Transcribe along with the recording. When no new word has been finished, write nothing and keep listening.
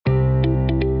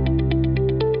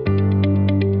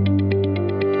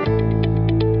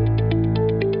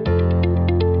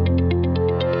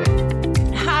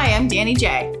Danny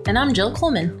J. And I'm Jill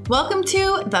Coleman. Welcome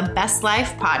to the Best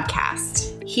Life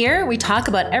Podcast. Here we talk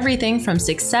about everything from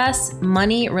success,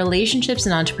 money, relationships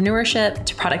and entrepreneurship,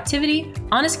 to productivity,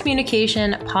 honest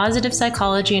communication, positive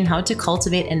psychology, and how to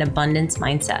cultivate an abundance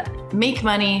mindset. Make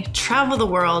money, travel the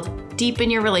world, deepen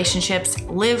your relationships,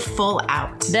 live full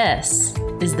out. This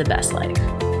is the best life.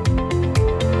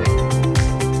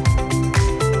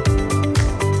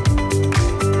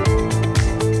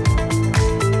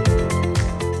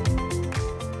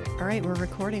 We're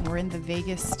recording. We're in the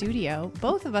Vegas studio.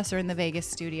 Both of us are in the Vegas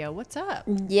studio. What's up?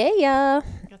 Yeah.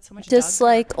 Got so much just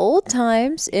like old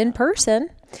times in person.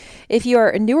 If you are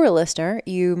a newer listener,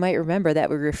 you might remember that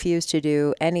we refused to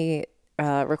do any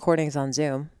recordings on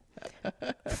Zoom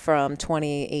from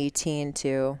 2018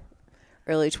 to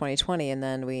early 2020. And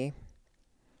then we...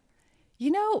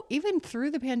 even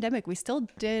through the pandemic, we still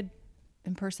did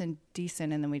in person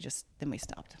decent. And then we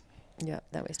stopped. Yeah,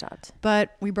 then we stopped.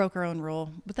 But we broke our own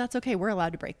rule. But that's okay. We're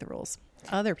allowed to break the rules.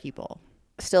 Other people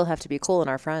still have to be cool and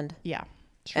our friend. Yeah.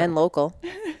 True. And local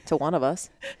to one of us,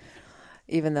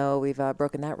 even though we've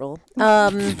broken that rule.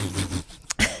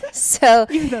 So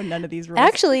even though none of these rules.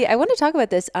 Actually, I want to talk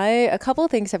about this. A couple of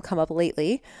things have come up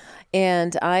lately,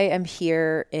 and I am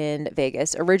here in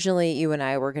Vegas. Originally, you and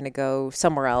I were going to go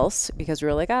somewhere else because we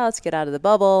were like, let's get out of the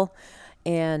bubble.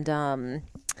 And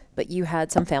but you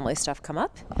had some family stuff come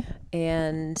up,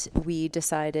 and we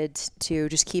decided to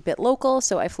just keep it local.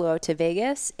 So I flew out to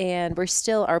Vegas, and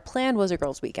our plan was a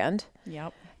girls' weekend.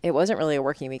 Yep. It wasn't really a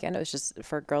working weekend. It was just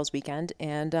for a girls' weekend.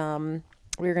 And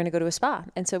we were going to go to a spa.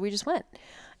 And so we just went.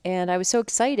 And I was so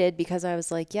excited because I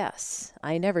was like, yes,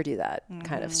 I never do that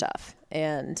kind of stuff.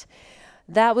 And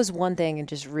that was one thing, and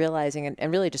just realizing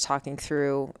and really just talking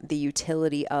through the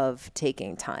utility of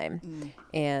taking time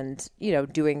and,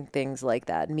 doing things like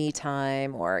that, me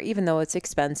time, or even though it's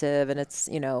expensive and it's,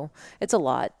 it's a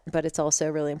lot, but it's also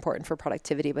really important for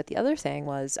productivity. But the other thing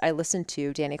was I listened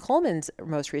to Danny Coleman's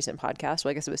most recent podcast. Well,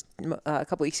 I guess it was a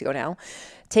couple weeks ago now,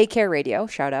 Take Care Radio,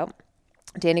 shout out.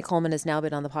 Danny Coleman has now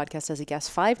been on the podcast as a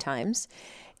guest 5 times.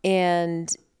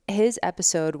 And his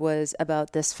episode was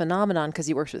about this phenomenon because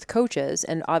he works with coaches.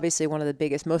 And obviously one of the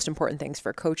biggest, most important things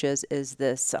for coaches is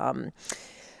this,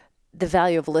 the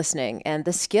value of listening and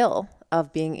the skill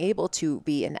of being able to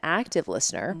be an active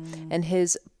listener. And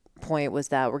his point was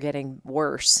that we're getting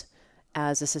worse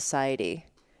as a society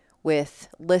with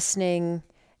listening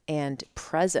and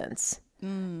presence.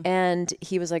 And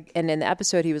he was like, and in the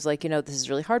episode, he was like, this is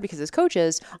really hard because as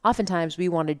coaches, oftentimes we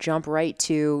want to jump right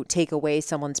to take away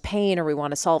someone's pain, or we want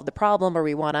to solve the problem,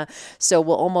 or so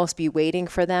we'll almost be waiting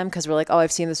for them because we're like,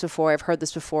 I've seen this before, I've heard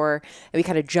this before. And we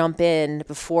kind of jump in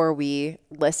before we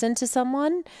listen to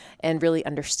someone and really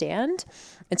understand.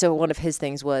 And so one of his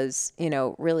things was,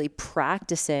 really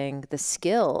practicing the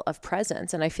skill of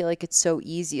presence. And I feel like it's so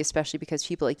easy, especially because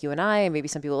people like you and I, and maybe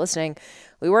some people listening,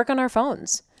 we work on our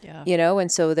phones. Yeah.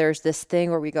 And so there's this thing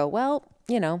where we go,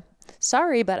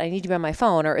 sorry, but I need to be on my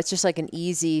phone. Or it's just like an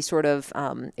easy sort of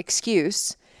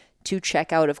excuse to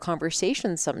check out of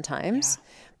conversations sometimes. Yeah.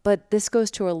 But this goes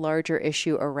to a larger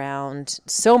issue around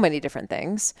so many different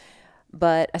things,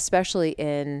 but especially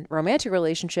in romantic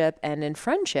relationship and in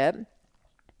friendship,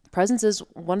 presence is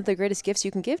one of the greatest gifts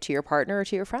you can give to your partner or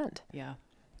to your friend. Yeah.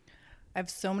 I have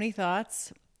so many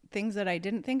thoughts, things that I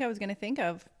didn't think I was going to think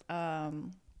of,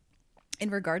 in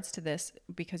regards to this,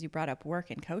 because you brought up work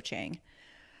and coaching.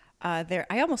 I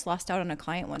almost lost out on a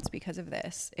client once because of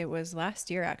this. It was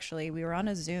last year, actually. We were on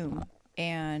a Zoom,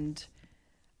 and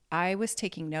I was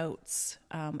taking notes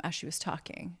as she was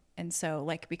talking. And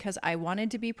so, because I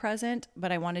wanted to be present,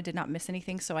 but I wanted to not miss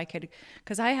anything, so I could,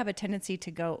 because I have a tendency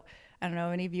to go, I don't know,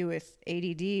 any of you with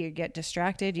ADD, you get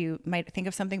distracted. You might think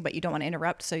of something, but you don't want to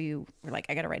interrupt. So you were like,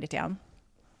 I got to write it down.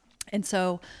 And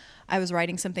so I was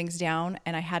writing some things down,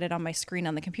 and I had it on my screen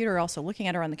on the computer, also looking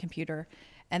at her on the computer.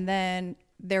 And then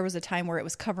there was a time where it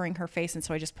was covering her face. And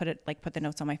so I just put the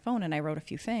notes on my phone, and I wrote a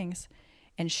few things.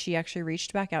 And she actually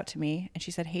reached back out to me, and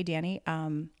she said, hey, Danny,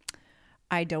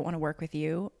 I don't want to work with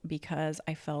you because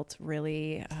I felt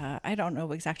really, I don't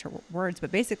know exact words, but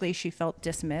basically she felt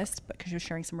dismissed because she was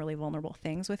sharing some really vulnerable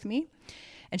things with me.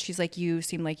 And she's like, you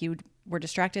seemed like you were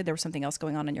distracted. There was something else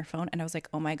going on your phone. And I was like,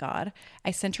 oh my God.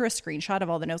 I sent her a screenshot of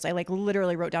all the notes. I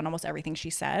literally wrote down almost everything she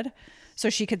said, so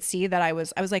she could see that I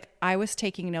was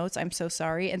taking notes. I'm so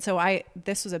sorry. And so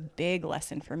this was a big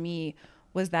lesson for me,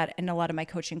 was that in a lot of my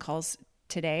coaching calls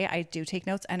today, I do take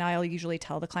notes, and I'll usually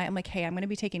tell the client, I'm like, hey, I'm going to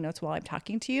be taking notes while I'm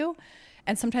talking to you.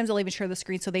 And sometimes I'll even share the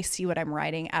screen so they see what I'm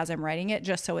writing as I'm writing it,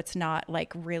 just so it's not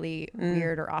really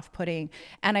weird or off-putting.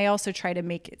 And I also try to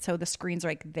make it so the screen's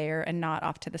there and not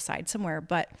off to the side somewhere.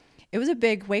 But it was a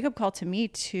big wake up call to me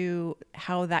to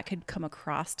how that could come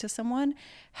across to someone,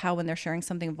 how when they're sharing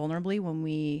something vulnerably, when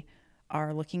we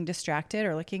are looking distracted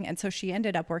or looking. And so she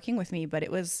ended up working with me, but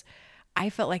I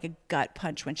felt like a gut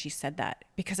punch when she said that,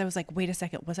 because I was like, wait a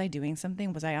second, was I doing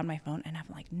something? Was I on my phone? And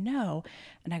I'm like, no.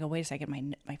 And I go, wait a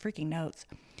second, my freaking notes.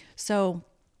 So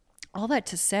all that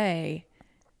to say,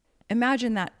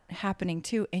 imagine that happening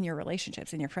too in your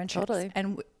relationships, in your friendships. Totally.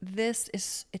 And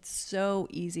it's so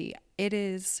easy. It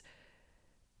is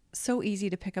so easy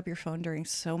to pick up your phone during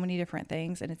so many different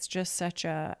things. And it's just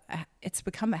it's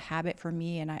become a habit for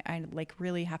me. And I like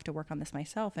really have to work on this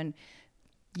myself. And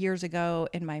years ago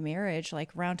in my marriage,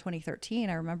 like around 2013,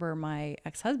 I remember my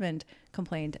ex-husband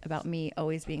complained about me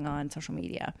always being on social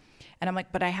media. And I'm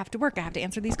like, but I have to work. I have to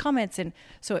answer these comments. And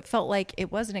so it felt like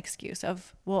it was an excuse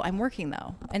of, well, I'm working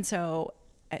though. And so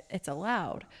it's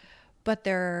allowed. But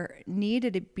there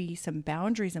needed to be some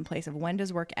boundaries in place of when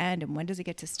does work end and when does it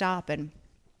get to stop. And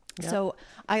so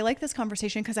I like this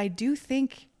conversation because I do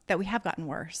think that we have gotten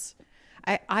worse.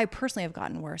 I personally have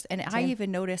gotten worse. And I even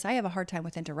notice I have a hard time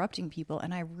with interrupting people,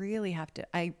 and I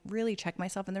really check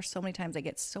myself. And there's so many times I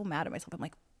get so mad at myself. I'm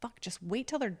like, fuck, just wait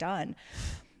till they're done.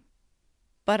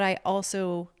 But I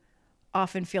also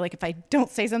often feel like if I don't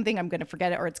say something, I'm going to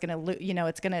forget it, or it's going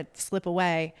to slip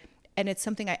away. And it's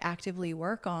something I actively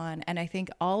work on. And I think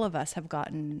all of us have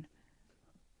gotten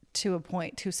to a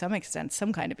point, to some extent,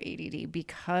 some kind of ADD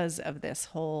because of this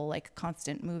whole like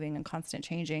constant moving and constant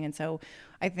changing. And so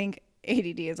I think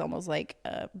ADD is almost like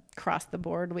across the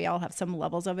board. We all have some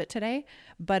levels of it today,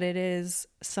 but it is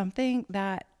something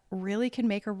that really can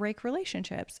make or break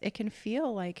relationships. It can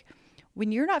feel like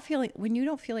when you don't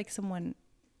feel like someone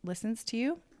listens to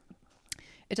you,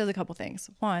 it does a couple things.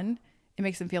 One, it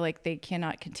makes them feel like they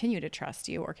cannot continue to trust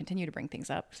you or continue to bring things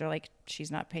up because they're like,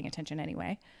 she's not paying attention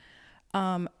anyway.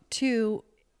 Two,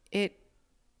 it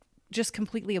just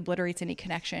completely obliterates any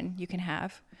connection you can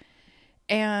have.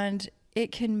 And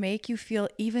it can make you feel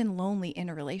even lonely in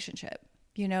a relationship.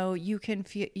 You know, you can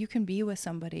be with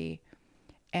somebody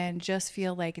and just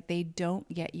feel like they don't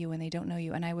get you and they don't know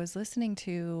you. And I was listening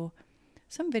to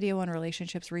some video on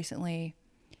relationships recently,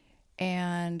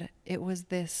 and it was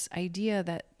this idea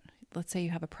that, let's say you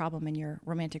have a problem in your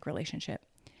romantic relationship,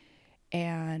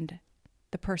 and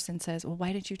the person says, well,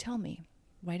 why didn't you tell me?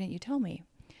 Why didn't you tell me?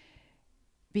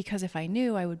 Because if I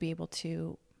knew, I would be able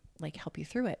to like help you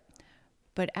through it.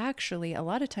 But actually, a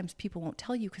lot of times people won't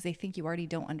tell you because they think you already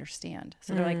don't understand.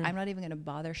 So they're like, I'm not even going to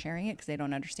bother sharing it because they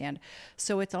don't understand.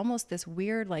 So it's almost this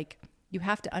weird, like you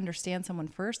have to understand someone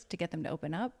first to get them to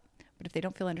open up. But if they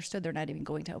don't feel understood, they're not even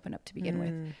going to open up to begin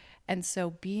with. And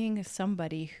so being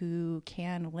somebody who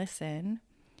can listen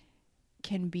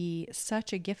can be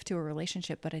such a gift to a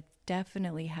relationship, but it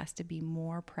definitely has to be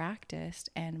more practiced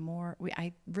and more.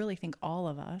 I really think all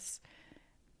of us,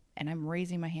 and I'm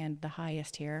raising my hand the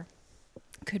highest here,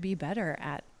 could be better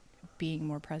at being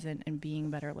more present and being a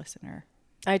better listener.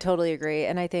 I totally agree.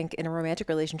 And I think in a romantic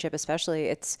relationship, especially,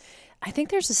 I think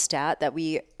there's a stat that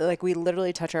we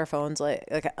literally touch our phones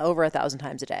like over 1,000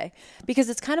 times a day, because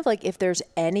it's kind of like if there's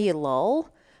any lull.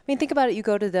 I mean, think about it.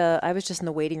 I was just in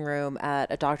the waiting room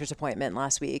at a doctor's appointment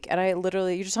last week, and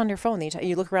you're just on your phone.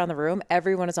 You look around the room,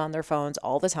 everyone is on their phones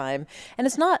all the time. And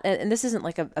it's not, and this isn't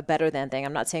like a better than thing.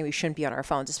 I'm not saying we shouldn't be on our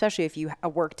phones, especially if you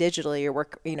work digitally or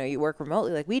you work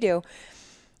remotely like we do.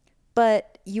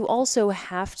 But you also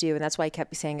have to, and that's why I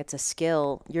kept saying it's a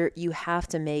skill, you have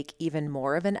to make even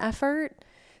more of an effort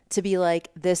to be like,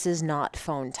 this is not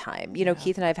phone time.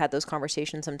 Keith and I have had those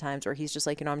conversations sometimes where he's just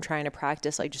like, I'm trying to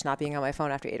practice like just not being on my phone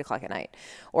after 8:00 at night,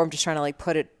 or I'm just trying to like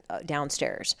put it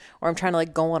downstairs, or I'm trying to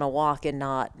like go on a walk and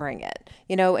not bring it,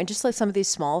 and just like some of these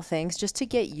small things just to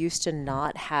get used to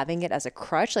not having it as a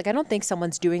crutch. Like, I don't think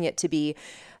someone's doing it to be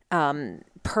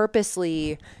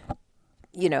purposely,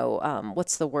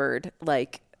 what's the word?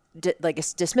 Like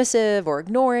it's dismissive or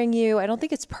ignoring you. I don't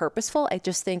think it's purposeful. I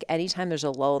just think anytime there's a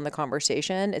lull in the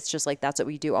conversation, it's just like, that's what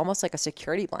we do, almost like a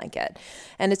security blanket.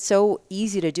 And it's so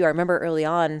easy to do. I remember early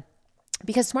on,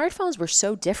 because smartphones were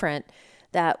so different,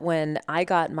 that when I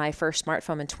got my first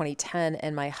smartphone in 2010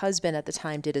 and my husband at the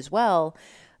time did as well,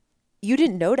 you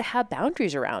didn't know to have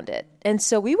boundaries around it. And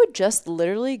so we would just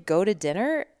literally go to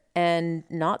dinner and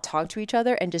not talk to each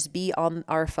other and just be on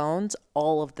our phones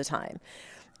all of the time.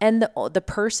 And the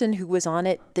person who was on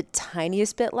it the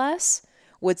tiniest bit less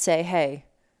would say, hey,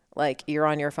 like, you're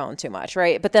on your phone too much,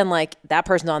 right? But then like that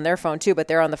person's on their phone too, but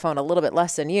they're on the phone a little bit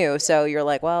less than you. So you're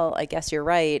like, well, I guess you're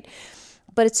right.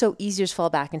 But it's so easy to just fall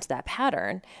back into that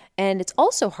pattern. And it's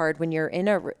also hard when you're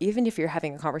even if you're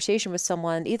having a conversation with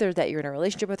someone, either that you're in a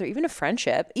relationship with or even a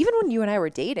friendship, even when you and I were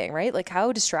dating, right? Like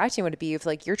how distracting would it be if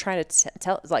like you're trying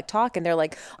to talk and they're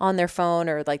like on their phone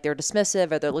or like they're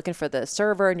dismissive or they're looking for the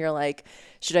server and you're like,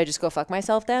 should I just go fuck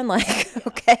myself then? Like,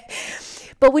 okay.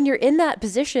 But when you're in that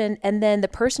position and then the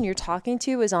person you're talking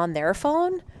to is on their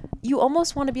phone, you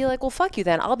almost want to be like, well, fuck you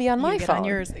then. I'll be on my phone. On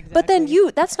yours, exactly. But then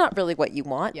that's not really what you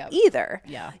want either.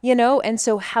 Yeah. You know? And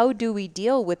so how do we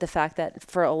deal with the fact that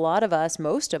for a lot of us,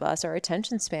 most of us, our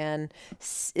attention span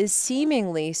is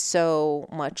seemingly so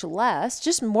much less,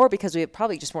 just more because we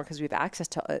have access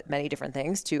to many different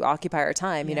things to occupy our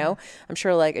time, you know? I'm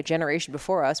sure like a generation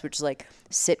before us would just like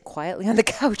sit quietly on the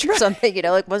couch or something, you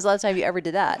know? Like when's the last time you ever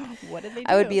did that? What did they do?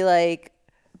 I would be like,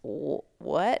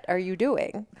 what are you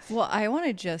doing? Well, I want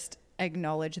to just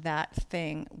acknowledge that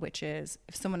thing, which is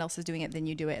if someone else is doing it, then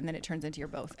you do it, and then it turns into you're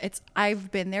both.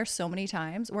 I've been there so many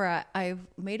times where I've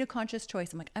made a conscious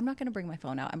choice. I'm like, I'm not going to bring my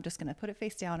phone out. I'm just going to put it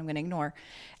face down. I'm going to ignore.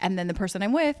 And then the person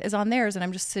I'm with is on theirs, and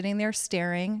I'm just sitting there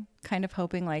staring, kind of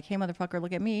hoping like, hey, motherfucker,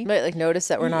 look at me. But like notice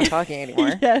that we're not talking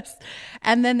anymore. Yes.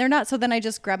 And then they're not. So then I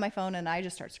just grab my phone and I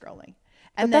just start scrolling.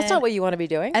 And but that's not what you want to be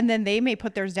doing. And then they may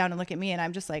put theirs down and look at me, and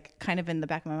I'm just like kind of in the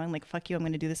back of my mind, like, fuck you, I'm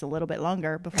going to do this a little bit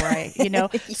longer before I, you know.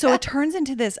 So it turns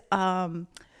into this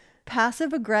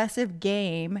passive aggressive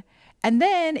game. And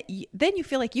then you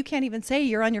feel like you can't even say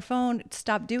you're on your phone,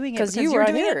 stop doing it because you're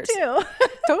doing it too.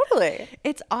 Totally.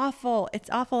 It's awful. It's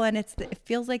awful. And it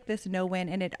feels like this no win.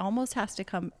 And it almost has to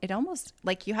come,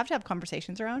 like you have to have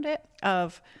conversations around it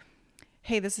of,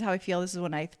 hey, this is how I feel. This is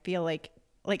when I feel like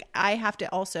I have to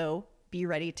also be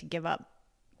ready to give up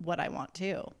what I want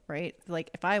to, right? Like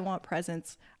if I want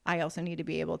presence, I also need to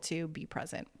be able to be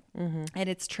present. Mm-hmm. And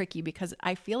it's tricky because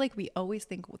I feel like we always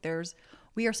think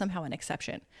we are somehow an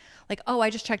exception. Like, oh, I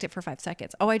just checked it for 5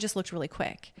 seconds. Oh, I just looked really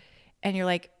quick. And you're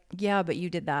like, yeah, but you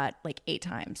did that like 8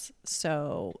 times.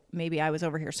 So maybe I was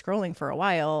over here scrolling for a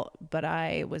while, but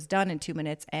I was done in 2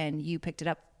 minutes and you picked it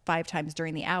up 5 times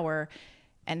during the hour.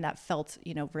 And that felt,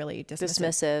 really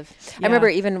dismissive. Yeah. I remember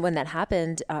even when that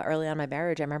happened early on in my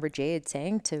marriage, I remember Jade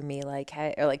saying to me like,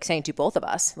 hey, or like saying to both of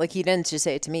us, like he didn't just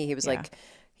say it to me. He was like,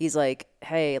 he's like,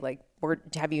 hey, like,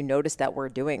 have you noticed that we're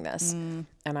doing this? And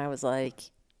I was like,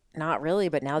 not really.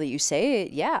 But now that you say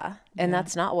it, yeah. And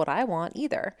that's not what I want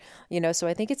either. So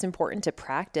I think it's important to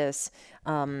practice.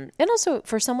 And also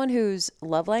for someone whose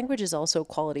love language is also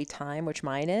quality time, which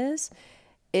mine is,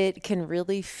 it can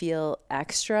really feel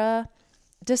extra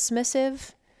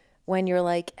dismissive when you're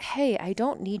like, hey, I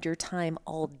don't need your time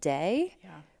all day,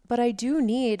 but I do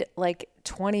need like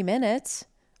 20 minutes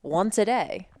once a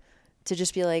day to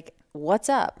just be like, what's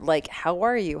up? Like, how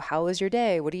are you? How was your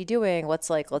day? What are you doing?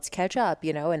 Let's catch up,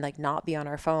 and like not be on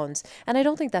our phones. And I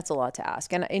don't think that's a lot to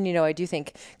ask. And I do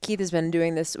think Keith has been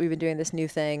doing this. We've been doing this new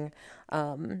thing.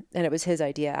 And it was his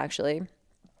idea actually,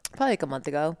 probably like a month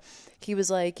ago. He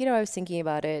was like, I was thinking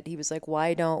about it. He was like,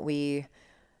 why don't we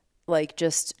like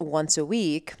just once a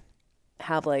week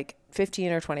have like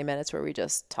 15 or 20 minutes where we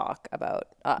just talk about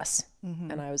us.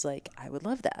 Mm-hmm. And I was like, I would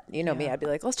love that. Me, I'd be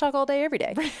like, let's talk all day, every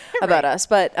day about us.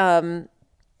 But,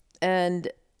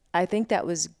 and I think that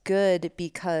was good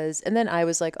because, and then I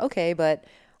was like, okay, but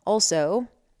also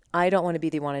I don't want to be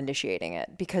the one initiating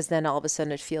it because then all of a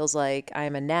sudden it feels like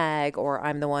I'm a nag or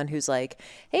I'm the one who's like,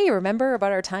 hey, remember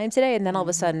about our time today? And then all of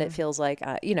a sudden it feels like,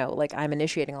 like I'm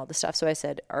initiating all this stuff. So I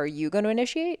said, are you going to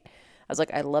initiate? I was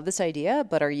like, I love this idea,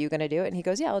 but are you going to do it? And he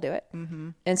goes, yeah, I'll do it. Mm-hmm.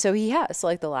 And so he has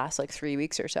like the last 3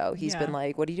 weeks or so, he's been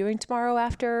like, what are you doing tomorrow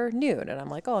after noon? And I'm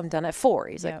like, oh, I'm done at 4.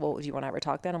 He's like, well, do you want to ever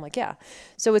talk then? I'm like, yeah.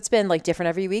 So it's been like different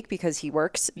every week because he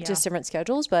works just different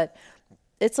schedules, but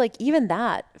it's like even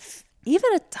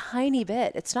a tiny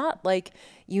bit. It's not like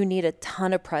you need a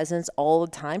ton of presence all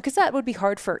the time because that would be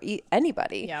hard for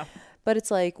anybody. Yeah. But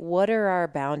it's like, what are our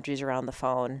boundaries around the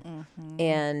phone? Mm-hmm.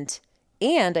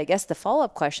 And I guess the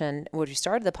follow-up question, which we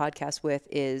started the podcast with,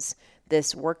 is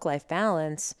this work-life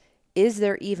balance. Is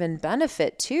there even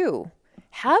benefit to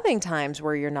having times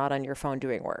where you're not on your phone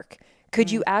doing work?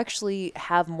 Could you actually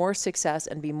have more success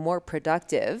and be more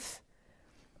productive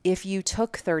if you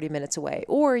took 30 minutes away,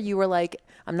 or you were like,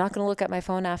 I'm not going to look at my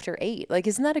phone after 8. Like,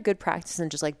 isn't that a good practice? And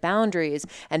just like boundaries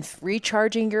and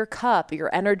recharging your cup,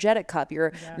 your energetic cup,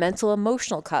 your mental,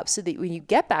 emotional cup, so that when you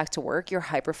get back to work, you're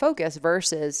hyper-focused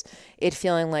versus it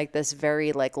feeling like this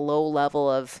very like low level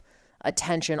of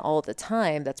attention all the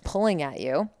time that's pulling at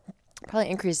you.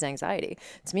 Probably increases anxiety.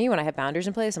 To me, when I have boundaries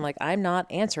in place, I'm like, I'm not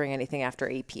answering anything after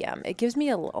 8 p.m. It gives me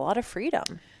a lot of freedom.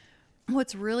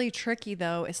 What's really tricky,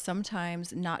 though, is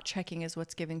sometimes not checking is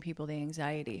what's giving people the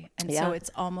anxiety. And so it's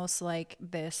almost like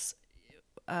this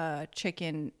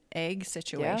chicken egg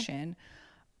situation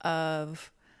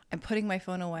of I'm putting my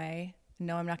phone away.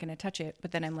 No, I'm not going to touch it.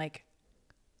 But then I'm like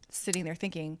sitting there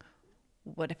thinking,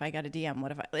 what if I got a DM?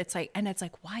 What if it's like,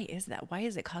 why is that? Why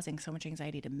is it causing so much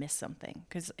anxiety to miss something?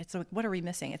 Because it's like, what are we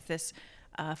missing? It's this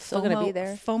Still gonna be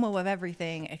there. FOMO of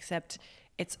everything, except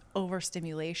it's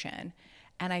overstimulation.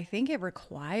 And I think it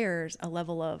requires a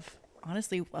level of,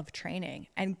 honestly, of training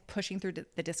and pushing through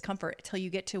the discomfort until you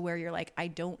get to where you're like, I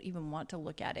don't even want to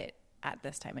look at it at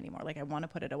this time anymore. Like I want to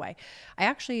put it away. I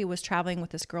actually was traveling with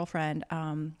this girlfriend.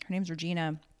 Her name's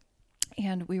Regina.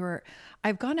 And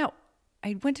I've gone out.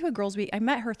 I went to a girls' week. I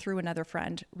met her through another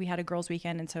friend. We had a girls'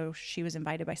 weekend. And so she was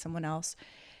invited by someone else.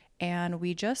 And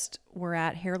we just were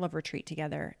at Hair Love Retreat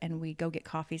together and we go get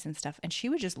coffees and stuff. And she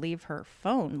would just leave her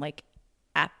phone like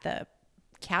at the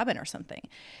cabin or something.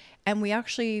 And we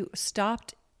actually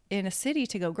stopped in a city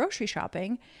to go grocery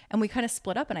shopping and we kind of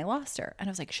split up and I lost her. And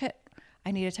I was like, shit,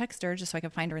 I need to text her just so I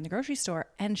could find her in the grocery store.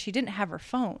 And she didn't have her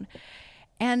phone.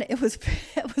 And it was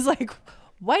like,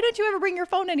 why don't you ever bring your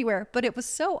phone anywhere? But it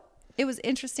was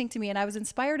interesting to me. And I was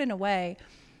inspired in a way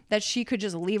that she could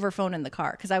just leave her phone in the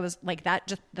car. Cause I was like that,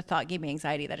 just the thought gave me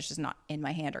anxiety that it's just not in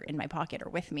my hand or in my pocket or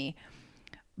with me.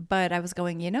 But I was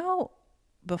going,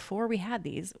 before we had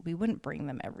these, we wouldn't bring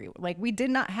them everywhere. Like we did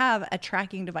not have a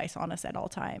tracking device on us at all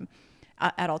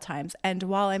times. And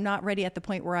while I'm not ready at the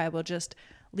point where I will just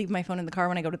leave my phone in the car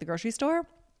when I go to the grocery store,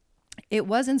 it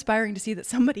was inspiring to see that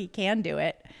somebody can do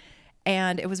it.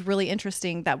 And it was really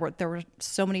interesting that there were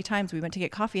so many times we went to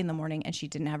get coffee in the morning and she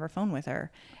didn't have her phone with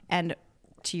her. And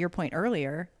to your point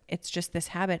earlier, it's just this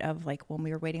habit of like when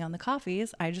we were waiting on the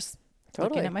coffees, I just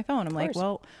looking at my phone. I'm like,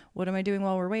 well, what am I doing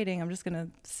while we're waiting? I'm just going to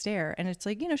stare. And it's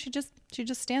like, she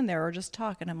just stand there or just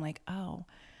talk. And I'm like, oh,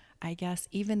 I guess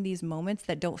even these moments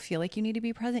that don't feel like you need to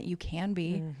be present, you can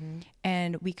be. Mm-hmm.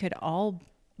 And we could all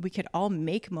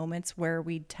make moments where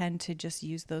we tend to just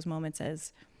use those moments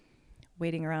as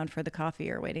waiting around for the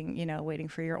coffee or waiting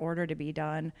for your order to be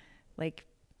done. Like,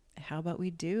 how about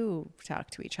we do talk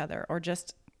to each other or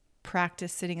just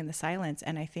practice sitting in the silence?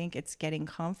 And I think it's getting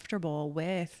comfortable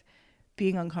with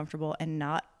being uncomfortable and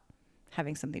not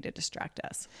having something to distract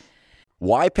us.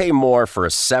 Why pay more for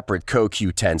a separate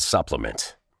CoQ10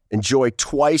 supplement? Enjoy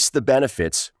twice the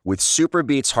benefits with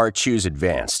SuperBeets Heart Chews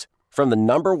Advanced from the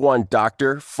 #1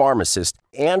 doctor, pharmacist,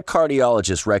 and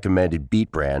cardiologist recommended beet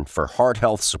brand for heart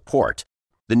health support.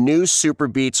 The new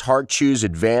SuperBeets Heart Chews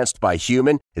Advanced by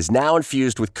Human is now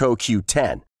infused with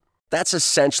CoQ10. That's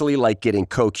essentially like getting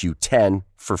CoQ10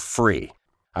 for free.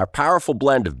 Our powerful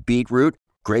blend of beetroot,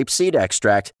 grapeseed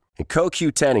extract, and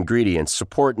CoQ10 ingredients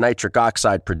support nitric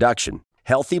oxide production,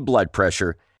 healthy blood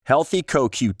pressure, healthy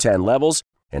CoQ10 levels,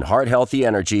 and heart-healthy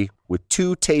energy with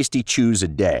 2 tasty chews a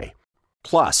day.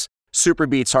 Plus,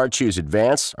 SuperBeets Heart Chews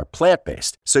Advance are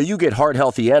plant-based, so you get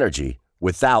heart-healthy energy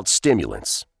without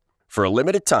stimulants. For a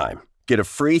limited time, get a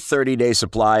free 30-day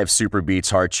supply of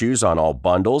SuperBeets Heart Chews on all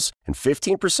bundles and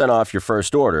 15% off your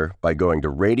first order by going to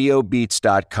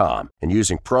RadioBeets.com and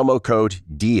using promo code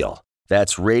DEAL.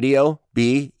 That's radio,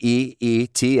 BEETS.com,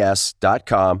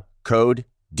 code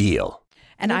DEAL.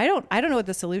 And I don't know what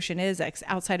the solution is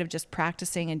outside of just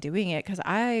practicing and doing it, because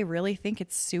I really think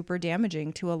it's super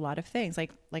damaging to a lot of things.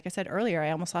 Like I said earlier,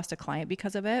 I almost lost a client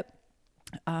because of it.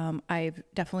 I've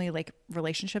definitely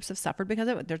relationships have suffered because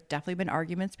of it. There's definitely been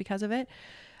arguments because of it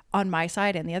on my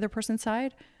side and the other person's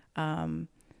side.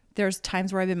 There's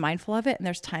times where I've been mindful of it, and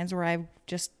there's times where I've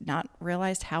just not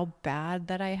realized how bad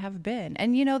that I have been.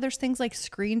 And there's things like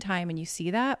screen time, and you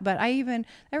see that. But I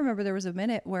remember there was a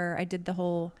minute where I did the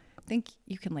whole. I think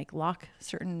you can lock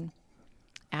certain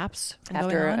apps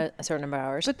after a certain number of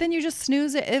hours. But then you just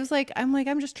snooze it. It was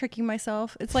I'm just tricking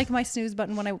myself. It's like my snooze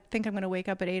button when I think I'm going to wake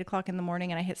up at 8:00 in the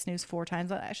morning and I hit snooze 4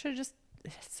 times. I should have just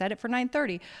set it for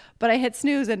 9:30, but I hit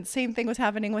snooze, and same thing was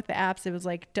happening with the apps. It was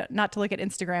not to look at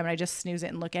Instagram, and I just snooze it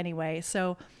and look anyway.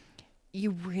 So you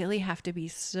really have to be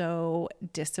so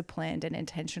disciplined and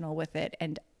intentional with it,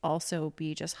 and also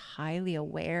be just highly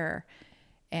aware.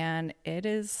 And it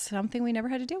is something we never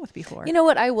had to deal with before. You know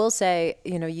what I will say,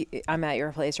 I'm at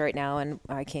your place right now, and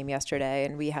I came yesterday,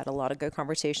 and we had a lot of good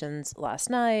conversations last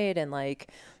night. And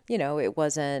it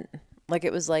wasn't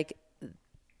it was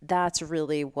that's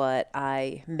really what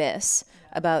I miss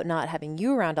about not having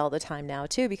you around all the time now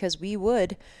too, because we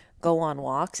would go on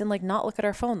walks and not look at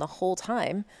our phone the whole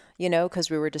time, because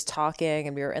we were just talking,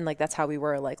 and that's how we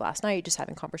were last night, just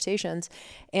having conversations.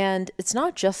 And it's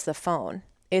not just the phone.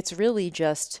 It's really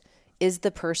just, is the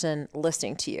person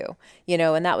listening to you,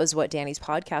 and that was what Danny's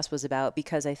podcast was about,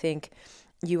 because I think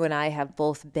you and I have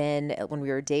both been, when we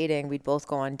were dating, we'd both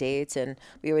go on dates, and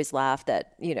we always laugh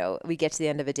that, you know, we get to the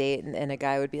end of a date and a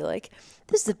guy would be like,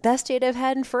 this is the best date I've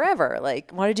had in forever.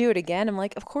 Like, want to do it again? I'm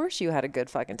like, of course you had a good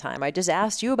fucking time. I just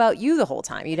asked you about you the whole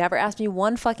time. You never asked me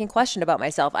one fucking question about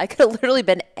myself. I could have literally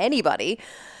been anybody.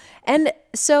 And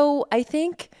so I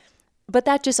think, but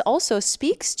that just also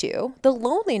speaks to the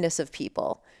loneliness of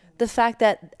people. The fact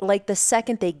that, like, the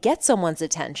second they get someone's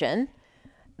attention,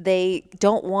 they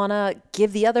don't want to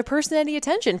give the other person any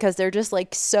attention because they're just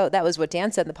like, so that was what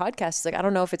Dan said in the podcast. It's like, I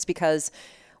don't know if it's because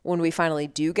when we finally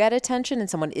do get attention and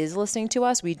someone is listening to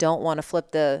us, we don't want to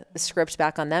flip the script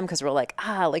back on them because we're like,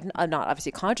 not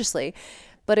obviously consciously,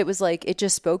 but it was like, it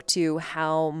just spoke to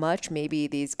how much maybe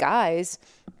these guys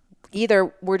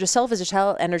either were just selfish as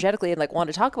hell energetically and like want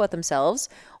to talk about themselves,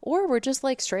 or were just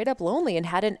like straight up lonely and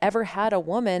hadn't ever had a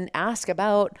woman ask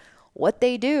about what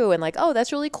they do and like, oh,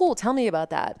 that's really cool. Tell me about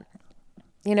that.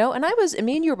 You know, and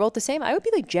me and you were both the same. I would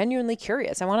be like genuinely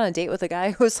curious. I went on a date with a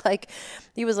guy who was like,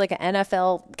 he was like an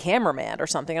NFL cameraman or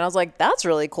something. And I was like, that's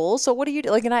really cool. So what do you do?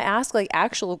 Like, and I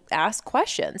ask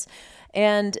questions.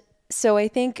 And so I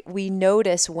think we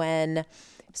notice when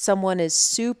someone is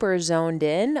super zoned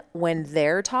in when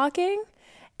they're talking.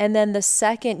 And then the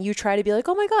second you try to be like,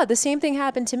 oh my God, the same thing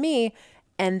happened to me,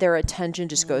 and their attention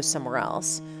just goes somewhere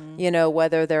else. You know,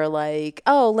 whether they're like,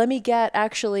 oh, let me get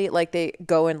actually, like they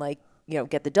go and like, you know,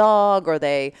 get the dog, or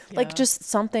they like just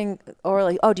something, or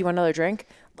like, oh, do you want another drink?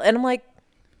 And I'm like,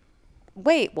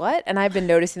 wait, what? And I've been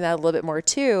noticing that a little bit more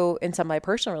too in some of my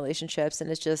personal relationships. And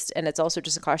it's also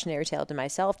just a cautionary tale to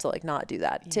myself to like not do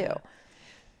that too.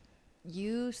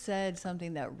 You said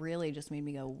something that really just made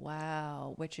me go,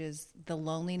 wow, which is the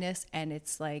loneliness. And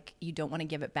it's like, you don't want to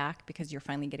give it back because you're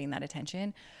finally getting that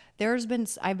attention.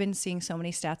 I've been seeing so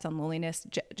many stats on loneliness.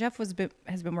 Jeff has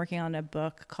been working on a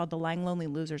book called The Lying Lonely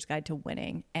Loser's Guide to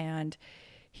Winning. And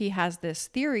he has this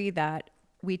theory that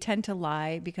we tend to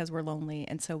lie because we're lonely.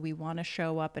 And so we want to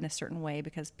show up in a certain way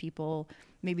because people,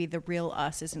 maybe the real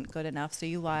us isn't good enough. So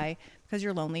you lie because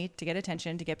you're lonely to get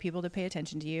attention, to get people to pay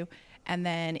attention to you. And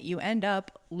then you end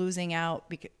up losing out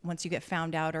because once you get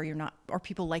found out, or you're not, or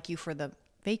people like you for the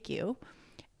fake you,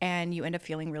 and you end up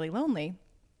feeling really lonely.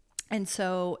 And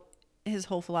so his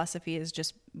whole philosophy is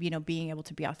just, you know, being able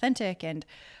to be authentic.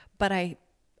 But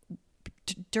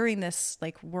during this,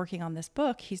 like working on this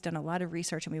book, he's done a lot of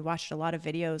research, and we watched a lot of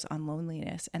videos on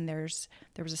loneliness. And there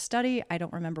was a study, I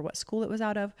don't remember what school it was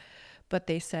out of, but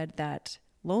they said that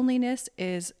loneliness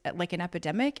is like an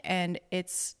epidemic, and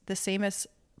it's the same as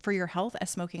for your health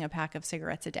as smoking a pack of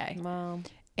cigarettes a day. Wow.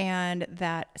 And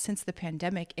that since the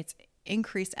pandemic, it's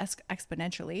increased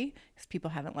exponentially because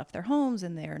people haven't left their homes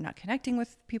and they're not connecting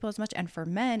with people as much. And for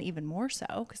men, even more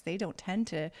so, because they don't tend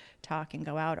to talk and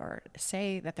go out or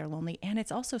say that they're lonely. And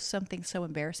it's also something so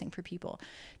embarrassing for people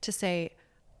to say,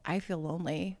 I feel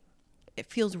lonely. It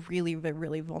feels really,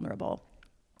 really vulnerable.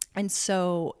 And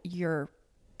so your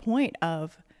point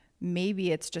of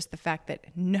maybe it's just the fact that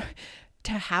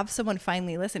to have someone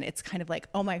finally listen, it's kind of like,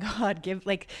 oh my God,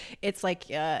 it's like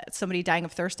somebody dying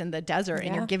of thirst in the desert,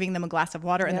 and you're giving them a glass of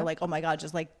water, and they're like, oh my God,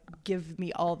 just like give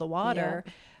me all the water.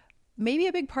 Yeah. Maybe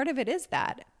a big part of it is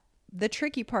that. The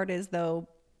tricky part is, though,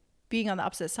 being on the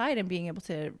opposite side and being able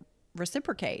to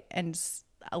reciprocate and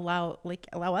allow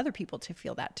other people to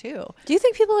feel that too. Do you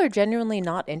think people are genuinely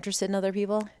not interested in other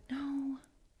people? No.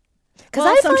 Because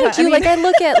I find you, like,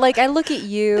 I look at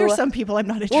you. There's some people I'm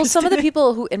not interested in. Well, some of the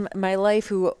people who in my life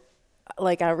who,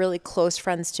 like, are really close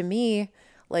friends to me,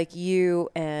 like you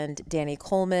and Danny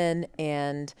Coleman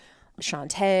and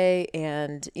Shantae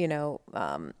and,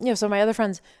 some of my other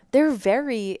friends, they're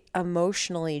very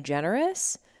emotionally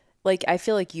generous. Like, I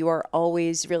feel like you are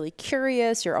always really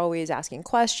curious. You're always asking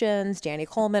questions. Danny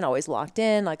Coleman, always locked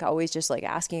in, like always just like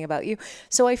asking about you.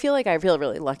 So I feel like I feel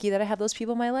really lucky that I have those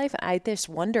people in my life. I just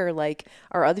wonder, like,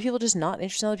 are other people just not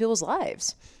interested in other people's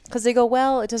lives? Because they go,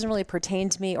 well, it doesn't really pertain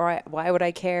to me, or why would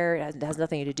I care? It has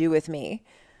nothing to do with me.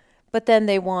 But then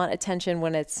they want attention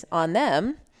when it's on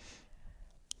them.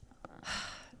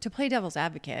 To play devil's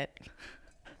advocate,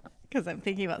 because I'm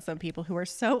thinking about some people who are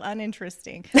so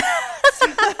uninteresting.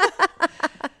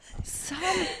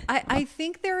 I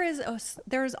think there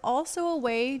is also a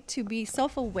way to be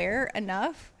self-aware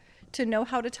enough to know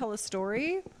how to tell a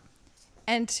story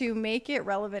and to make it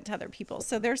relevant to other people.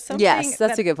 So there's something. Yes,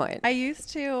 that's a good point. I used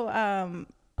to,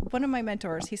 one of my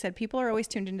mentors, he said, people are always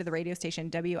tuned into the radio station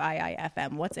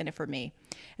WIIFM. What's in it for me?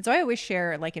 And so I always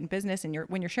share, like in business, and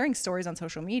when you're sharing stories on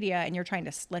social media and you're trying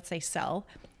to, let's say, sell,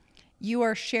 you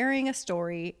are sharing a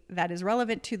story that is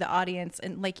relevant to the audience,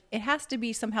 and like it has to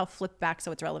be somehow flipped back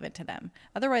so it's relevant to them.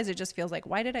 Otherwise, it just feels like,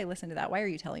 why did I listen to that? Why are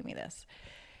you telling me this?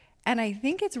 And I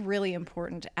think it's really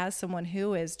important as someone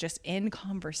who is just in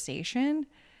conversation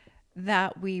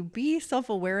that we be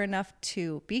self-aware enough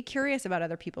to be curious about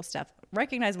other people's stuff,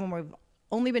 recognize when we've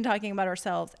only been talking about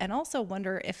ourselves, and also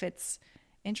wonder if it's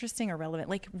interesting or relevant.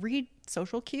 Like, read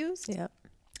social cues. Yeah.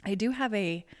 I do have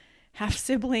a half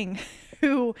sibling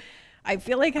who I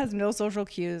feel like has no social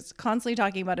cues, constantly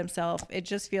talking about himself. It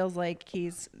just feels like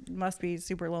must be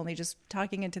super lonely, just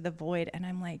talking into the void. And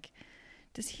I'm like,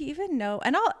 does he even know?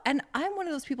 And I'm one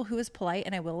of those people who is polite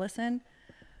and I will listen,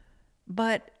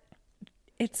 but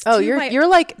it's you're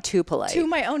like too polite to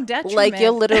my own detriment. Like,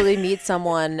 you'll literally meet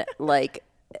someone like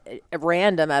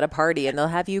random at a party and they'll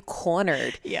have you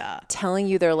cornered, telling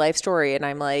you their life story, and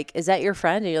I'm like, is that your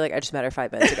friend? And you're like, I just met her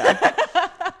 5 minutes ago.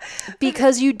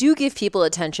 Because you do give people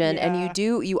attention, and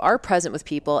you are present with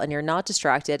people, and you're not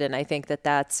distracted. And I think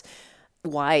that's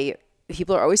why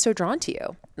people are always so drawn to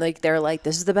you. Like, they're like,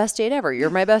 this is the best date ever. You're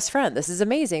my best friend. This is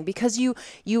amazing. Because you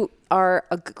are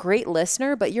a great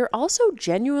listener, but you're also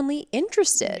genuinely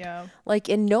interested, like,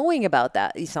 in knowing about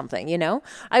something, you know?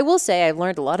 I will say I've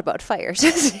learned a lot about fire.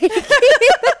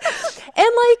 And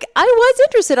like, I was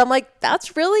interested. I'm like,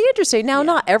 that's really interesting. Now,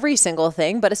 not every single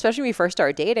thing, but especially when we first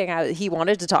started dating, he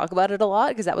wanted to talk about it a lot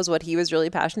because that was what he was really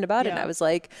passionate about. And I was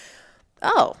like,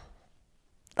 oh,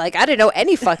 like, I didn't know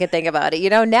any fucking thing about it. You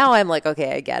know, now I'm like,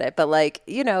 okay, I get it. But like,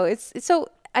 you know, it's so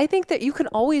I think that you can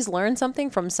always learn something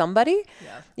from somebody,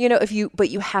 you know, but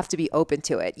you have to be open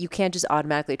to it. You can't just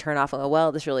automatically turn off and go,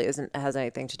 well, this really has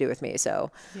anything to do with me.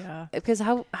 So, because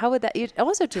how would that, you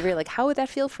also to read, like, how would that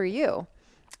feel for you?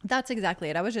 That's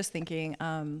exactly it. I was just thinking,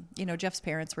 you know, Jeff's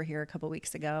parents were here a couple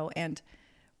weeks ago, and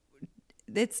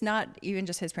it's not even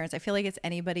just his parents. I feel like it's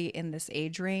anybody in this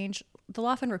age range. They'll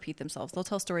often repeat themselves. They'll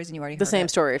tell stories and you already heard the same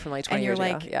story from like 20 years ago.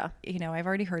 And you're like, you know, I've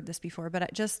already heard this before,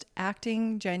 but just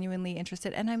acting genuinely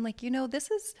interested. And I'm like, you know,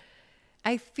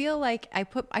 I feel like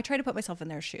I try to put myself in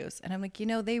their shoes, and I'm like, you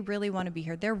know, they really want to be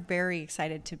here. They're very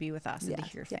excited to be with us and to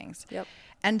hear things. Yep.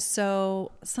 And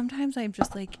so sometimes I'm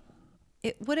just like,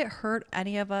 would it hurt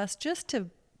any of us just to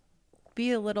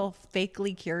be a little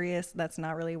fakely curious? That's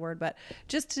not really a word, but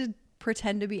just to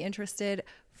pretend to be interested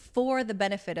for the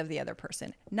benefit of the other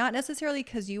person, not necessarily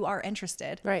because you are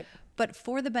interested, right? But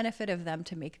for the benefit of them,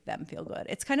 to make them feel good.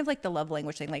 It's kind of like the love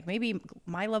language thing. Like, maybe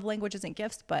my love language isn't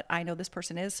gifts, but I know this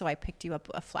person is, so I picked you up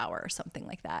a flower or something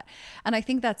like that. And I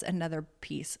think that's another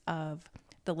piece of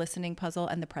the listening puzzle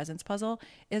and the presence puzzle,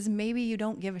 is maybe you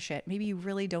don't give a shit. Maybe you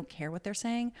really don't care what they're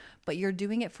saying, but you're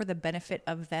doing it for the benefit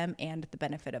of them and the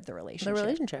benefit of the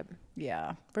relationship.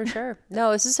 Yeah, for sure.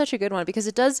 No, this is such a good one because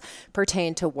it does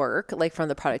pertain to work, like from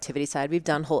the productivity side. We've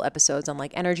done whole episodes on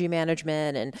like energy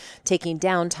management and taking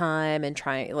downtime and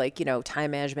trying, like, you know,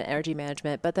 time management, energy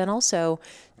management, but then also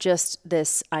just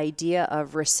this idea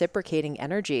of reciprocating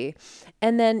energy.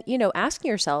 And then, you know, asking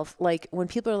yourself, like, when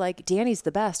people are like, Danny's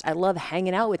the best, I love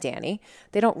hanging out with Danny,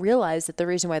 they don't realize that the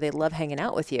reason why they love hanging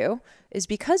out with you is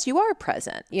because you are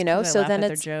present, you know? So then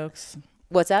it's their jokes.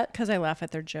 What's that? Because I laugh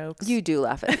at their jokes. You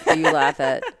laugh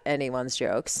at anyone's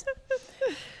jokes.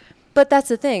 But that's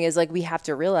the thing, is like, we have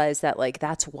to realize that, like,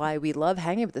 that's why we love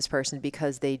hanging with this person,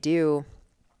 because they do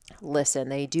listen,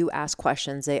 they do ask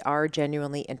questions, they are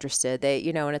genuinely interested, they,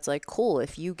 you know, and it's like, cool,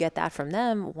 if you get that from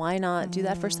them, why not do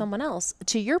that for someone else?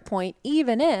 To your point,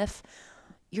 even if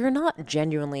you're not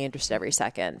genuinely interested every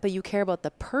second, but you care about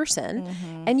the person,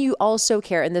 and you also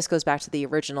care, and this goes back to the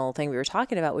original thing we were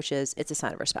talking about, which is, it's a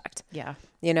sign of respect. Yeah.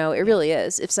 You know, it really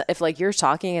is. If like you're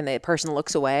talking and the person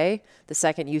looks away, the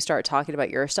second you start talking about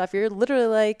your stuff, you're literally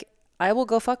like, I will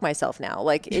go fuck myself now.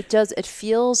 Like, it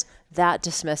feels that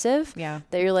dismissive. Yeah.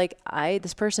 That you're like,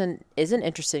 this person isn't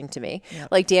interesting to me. Yep.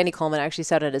 Like Danny Coleman actually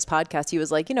said on his podcast, he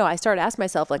was like, you know, I started asking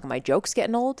myself, like, are my jokes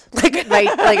getting old? Are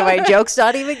my jokes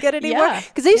not even good anymore?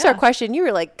 Because then you start questioning, you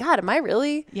were like, God, am I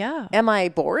really? Yeah. Am I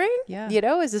boring? Yeah. You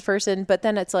know, is this person? But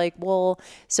then it's like, well,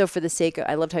 so for the sake of,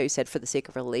 I loved how you said, for the sake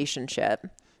of relationship,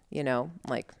 you know,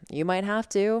 like, you might have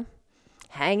to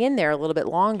hang in there a little bit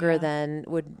longer than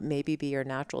would maybe be your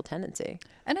natural tendency.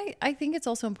 And I think it's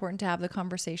also important to have the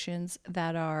conversations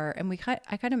that are, and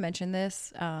I kind of mentioned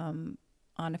this on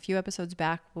a few episodes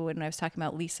back when I was talking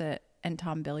about Lisa and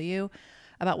Tom Bilyeu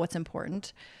about what's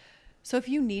important. So if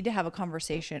you need to have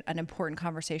an important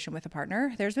conversation with a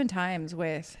partner, there's been times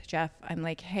with Jeff, I'm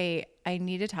like, hey, I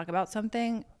need to talk about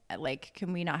something. Like,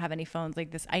 can we not have any phones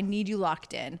like this? I need you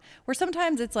locked in. Where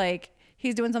sometimes it's like,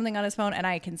 he's doing something on his phone and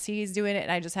I can see he's doing it,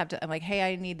 and I just have to, I'm like, hey,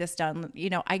 I need this done. You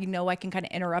know I can kind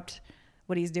of interrupt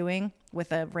what he's doing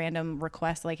with a random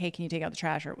request, like, hey, can you take out the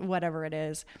trash or whatever it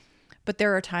is. But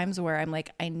there are times where I'm like,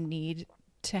 I need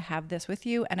to have this with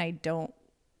you, and I don't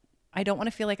I don't want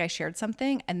to feel like I shared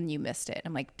something and you missed it.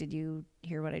 I'm like, did you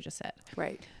hear what I just said?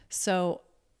 Right. So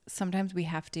sometimes we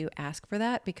have to ask for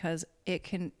that because it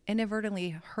can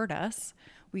inadvertently hurt us.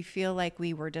 We feel like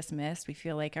we were dismissed. We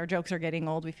feel like our jokes are getting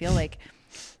old. We feel like,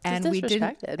 and we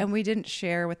didn't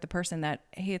share with the person that,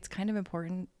 hey, it's kind of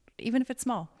important, even if it's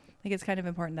small. Like, it's kind of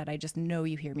important that I just know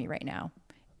you hear me right now,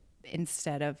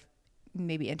 instead of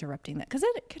maybe interrupting that. Because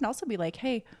it can also be like,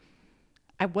 hey,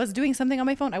 I was doing something on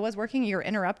my phone. I was working. You're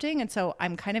interrupting. And so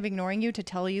I'm kind of ignoring you to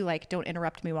tell you, like, don't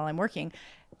interrupt me while I'm working.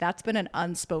 That's been an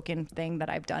unspoken thing that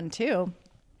I've done too.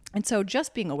 And so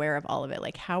just being aware of all of it,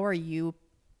 like, how are you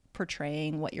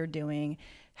portraying what you're doing?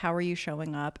 How are you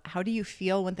showing up? How do you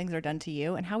feel when things are done to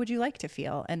you? And how would you like to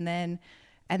feel? And then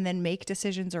make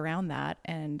decisions around that.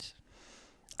 And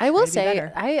I will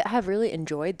say I have really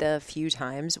enjoyed the few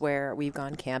times where we've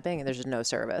gone camping and there's just no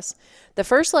service. The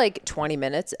first like 20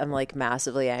 minutes, I'm like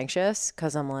massively anxious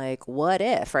because I'm like, what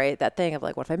if, right? That thing of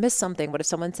like, what if I miss something? What if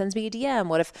someone sends me a DM?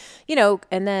 What if,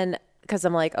 and then because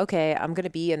I'm like, okay, I'm going to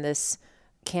be in this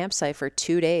campsite for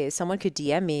 2 days. Someone could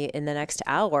DM me in the next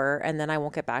hour and then I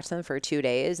won't get back to them for 2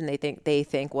 days. And they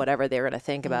think whatever they're going to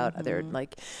think about their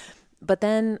like, but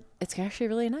then it's actually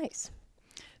really nice.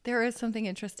 There is something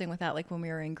interesting with that. Like when we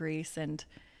were in Greece and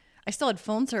I still had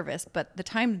phone service, but the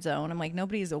time zone, I'm like,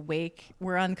 nobody's awake.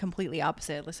 We're on completely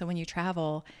opposite. So when you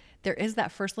travel, there is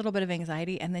that first little bit of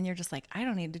anxiety. And then you're just like, I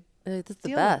don't need to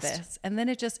deal with this. And then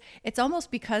it's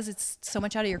almost because it's so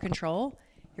much out of your control.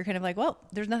 You're kind of like, well,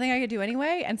 there's nothing I could do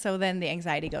anyway. And so then the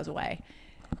anxiety goes away.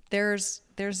 There's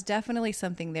definitely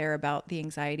something there about the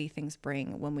anxiety things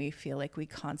bring when we feel like we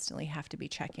constantly have to be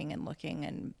checking and looking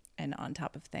and on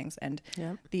top of things. And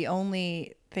the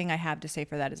only thing I have to say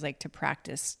for that is like to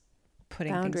practice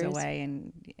putting things away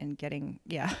and getting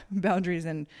boundaries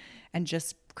and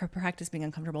just practice being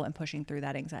uncomfortable and pushing through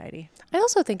that anxiety. I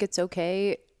also think it's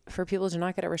okay for people to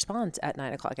not get a response at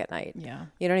 9:00 at night. Yeah.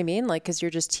 You know what I mean? Like, cause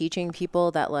you're just teaching people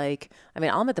that like, I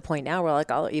mean, I'm at the point now where like,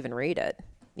 I'll even read it,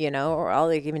 or I'll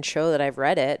like even show that I've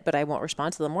read it, but I won't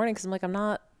respond to the morning. Cause I'm like, I'm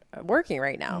not working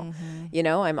right now.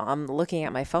 I'm looking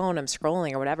at my phone, I'm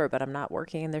scrolling or whatever, but I'm not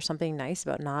working. And there's something nice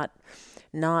about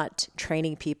not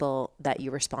training people that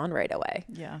you respond right away.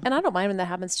 Yeah. And I don't mind when that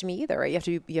happens to me either, right? You have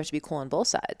to be cool on both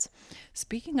sides.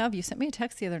 Speaking of, you sent me a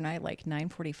text the other night, like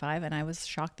 9:45, and I was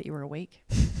shocked that you were awake.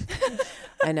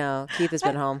 I know. Keith has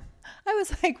been home. I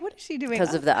was like, what is she doing?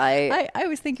 Because of the eye. I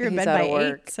always think you're in bed by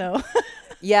 8. So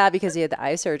yeah, because he had the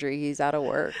eye surgery. He's out of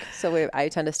work. So I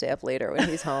tend to stay up later when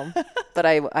he's home. But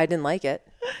I didn't like it.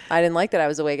 I didn't like that I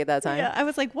was awake at that time. Yeah, I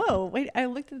was like, whoa, wait. I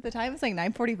looked at the time. It's like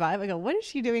 9:45. I go, what is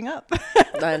she doing up?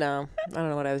 I know. I don't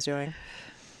know what I was doing.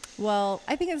 Well,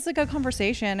 I think it's a good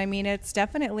conversation. I mean, it's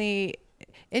definitely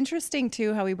interesting,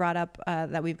 too, how we brought up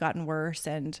that we've gotten worse.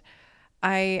 And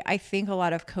I think a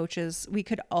lot of coaches, we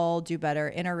could all do better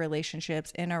in our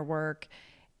relationships, in our work.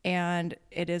 And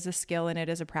it is a skill and it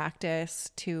is a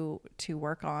practice to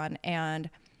work on.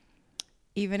 And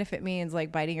even if it means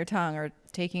like biting your tongue or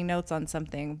taking notes on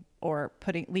something or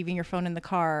leaving your phone in the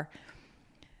car,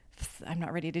 I'm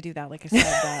not ready to do that. Like I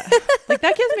said, like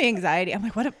that gives me anxiety. I'm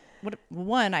like, what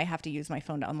one, I have to use my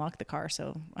phone to unlock the car.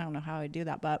 So I don't know how I do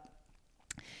that, but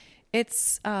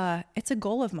it's a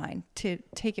goal of mine to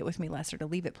take it with me less or to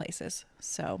leave it places.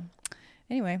 So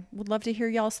anyway, would love to hear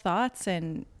y'all's thoughts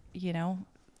and,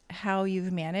 how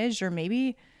you've managed, or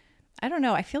maybe, I don't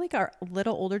know. I feel like our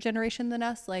little older generation than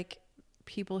us, like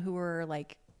people who were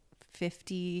like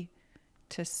 50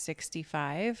 to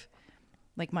 65,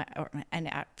 like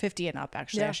and 50 and up,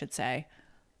 actually, I should say.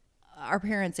 Our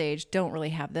parents' age don't really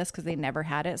have this because they never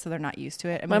had it, so they're not used to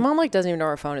it. I mean, my mom like doesn't even know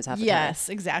her phone is half the time. Yes,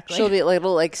 exactly. She'll be like,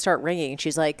 it'll like start ringing.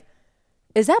 She's like,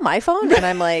 "Is that my phone?" And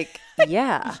I'm like,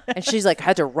 "Yeah." And she's like,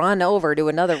 had to run over to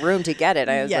another room to get it.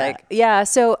 I was like, "Yeah."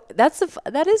 So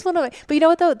that is one of my. But you know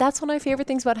what though? That's one of my favorite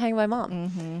things about hanging with my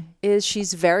mom. Is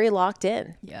she's very locked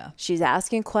in. Yeah. She's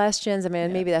asking questions. I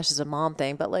mean, maybe that's just a mom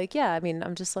thing, but like, yeah. I mean,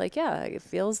 I'm just like, yeah, it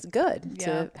feels good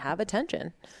to have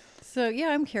attention. So yeah,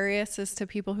 I'm curious as to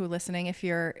people who are listening, if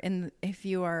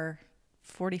you are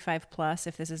 45 plus,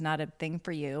 if this is not a thing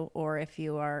for you, or if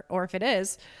it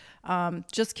is,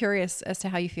 just curious as to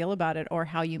how you feel about it or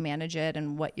how you manage it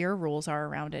and what your rules are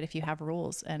around it, if you have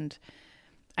rules. And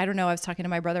I don't know, I was talking to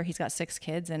my brother, he's got 6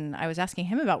 kids, and I was asking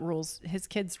him about his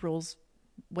kids' rules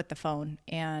with the phone.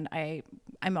 And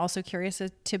I'm also curious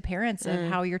to parents of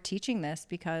how you're teaching this,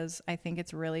 because I think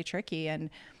it's really tricky. And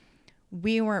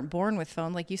we weren't born with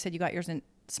phone. Like you said, you got yours in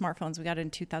smartphones. We got it in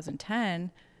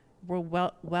 2010. We're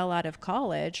well out of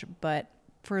college, but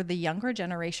for the younger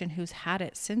generation who's had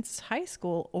it since high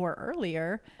school or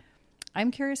earlier,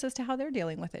 I'm curious as to how they're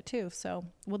dealing with it too. So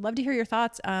would love to hear your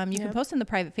thoughts. You can post in the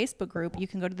private Facebook group. You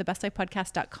can go to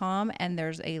thebestlifepodcast.com and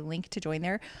there's a link to join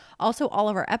there. Also, all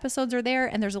of our episodes are there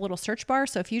and there's a little search bar.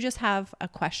 So if you just have a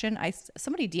question,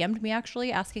 somebody DM'd me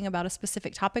actually asking about a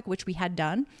specific topic, which we had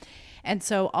done. And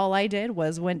so all I did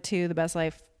was went to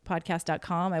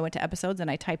thebestlifepodcast.com. I went to episodes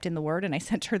and I typed in the word and I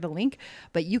sent her the link.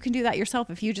 But you can do that yourself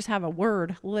if you just have a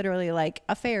word, literally like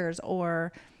affairs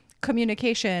or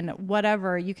communication,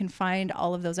 whatever. You can find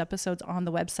all of those episodes on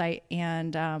the website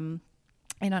and on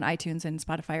iTunes and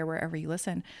Spotify or wherever you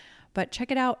listen. But check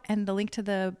it out. And the link to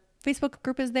the Facebook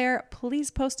group is there.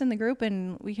 Please post in the group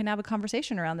and we can have a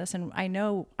conversation around this. And I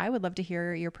know I would love to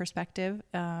hear your perspective.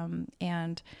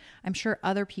 And I'm sure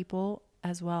other people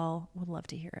as well would love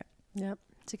to hear it. Yep.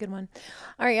 It's a good one.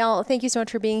 All right, y'all. Thank you so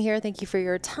much for being here. Thank you for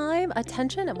your time,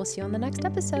 attention, and we'll see you on the next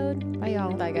episode. Bye,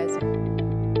 y'all. Bye,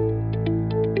 guys.